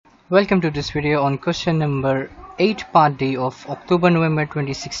Welcome to this video on question number 8 part D of October-November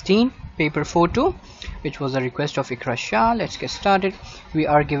 2016 paper 4-2, which was a request of Ikra Shah. Let's get started. We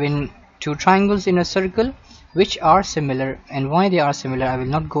are given two triangles in a circle which are similar, and why they are similar I will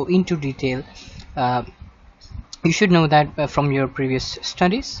not go into detail. You should know that from your previous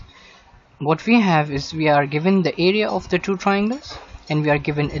studies. What we have is we are given the area of the two triangles and we are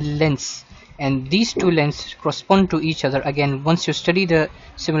given a length, and these two lengths correspond to each other. Again, once you study the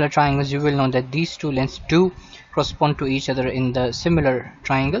similar triangles, you will know that these two lengths do correspond to each other in the similar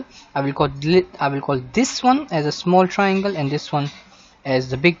triangle. I will call this one as a small triangle and this one as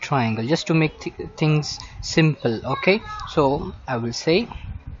the big triangle, just to make things simple. Okay, so I will say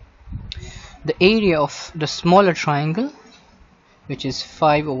the area of the smaller triangle, which is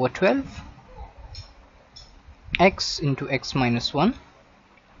 5/12 x into x minus 1,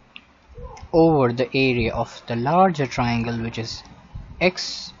 over the area of the larger triangle, which is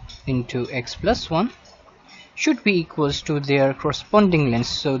x into x plus 1, should be equals to their corresponding lengths.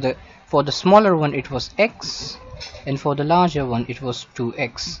 So for the smaller one it was x, and for the larger one it was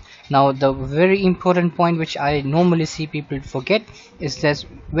 2x. Now the very important point which I normally see people forget is that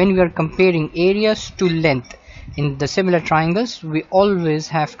when we are comparing areas to length in the similar triangles, we always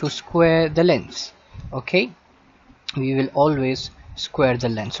have to square the lengths. Okay, we will always square the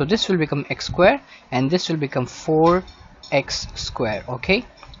length. So this will become x square and this will become 4x square. Okay,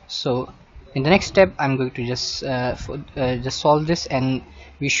 so in the next step I'm going to just solve this and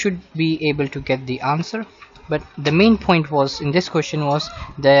we should be able to get the answer. But the main point was in this question was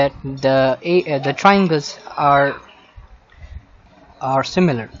that the triangles are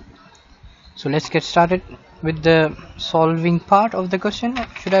similar. So let's get started with the solving part of the question,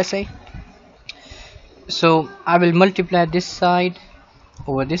 should I say. So I will multiply this side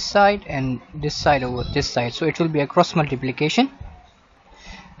over this side and this side over this side, so it will be a cross multiplication.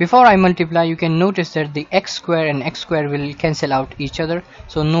 Before I multiply, you can notice that the x square and x square will cancel out each other,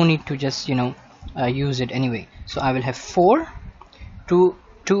 so no need to just use it anyway. So I will have 4, 2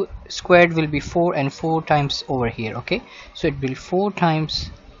 squared will be 4, and 4 times over here. Okay, so it will be 4 times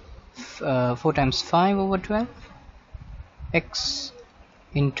 5/12 x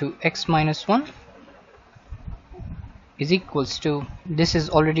into x minus 1 is equals to, this is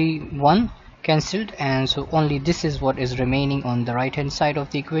already 1 cancelled, and so only this is what is remaining on the right hand side of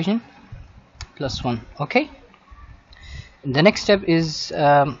the equation, plus 1. Okay, the next step is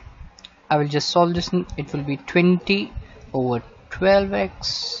I will just solve this. It will be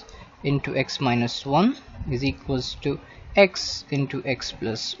 20/12x into x minus 1 is equals to x into x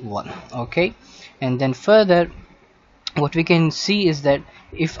plus 1. Okay, and then further what we can see is that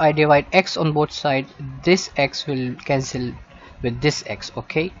if I divide x on both sides, this x will cancel with this x.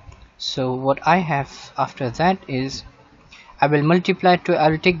 Okay, so what I have after that is I will multiply to, I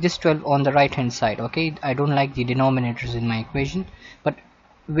will take this 12 on the right hand side. Okay, I don't like the denominators in my equation, but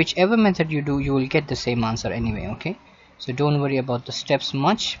whichever method you do, you will get the same answer anyway. Okay, so don't worry about the steps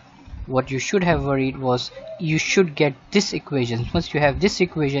much. What you should have worried was you should get this equation. Once you have this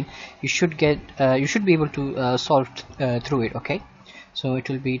equation, you should get you should be able to solve through it. Okay, so it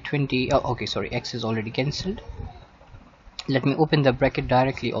will be 20. Oh, okay, sorry, x is already cancelled. Let me open the bracket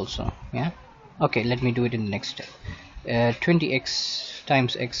directly also. Yeah, okay, let me do it in the next step. 20x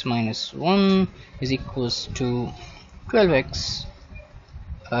times x minus 1 is equals to 12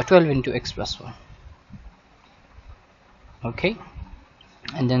 into x plus 1. Okay,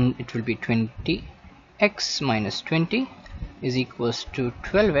 and then it will be 20x minus 20 is equals to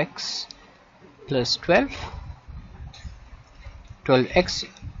 12x plus 12x.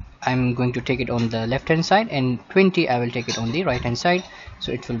 I'm going to take it on the left hand side, and 20 I will take it on the right hand side,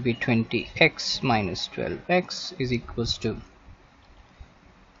 so it will be 20x minus 12x is equals to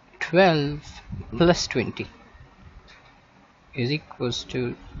 12 plus 20 is equals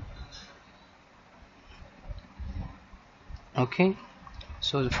to, okay,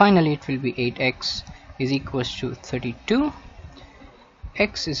 so finally it will be 8x is equals to 32.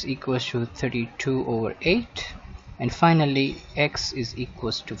 X is equals to 32 over 8, and finally x is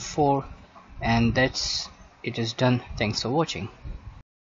equals to 4, and that's it is done. Thanks for watching.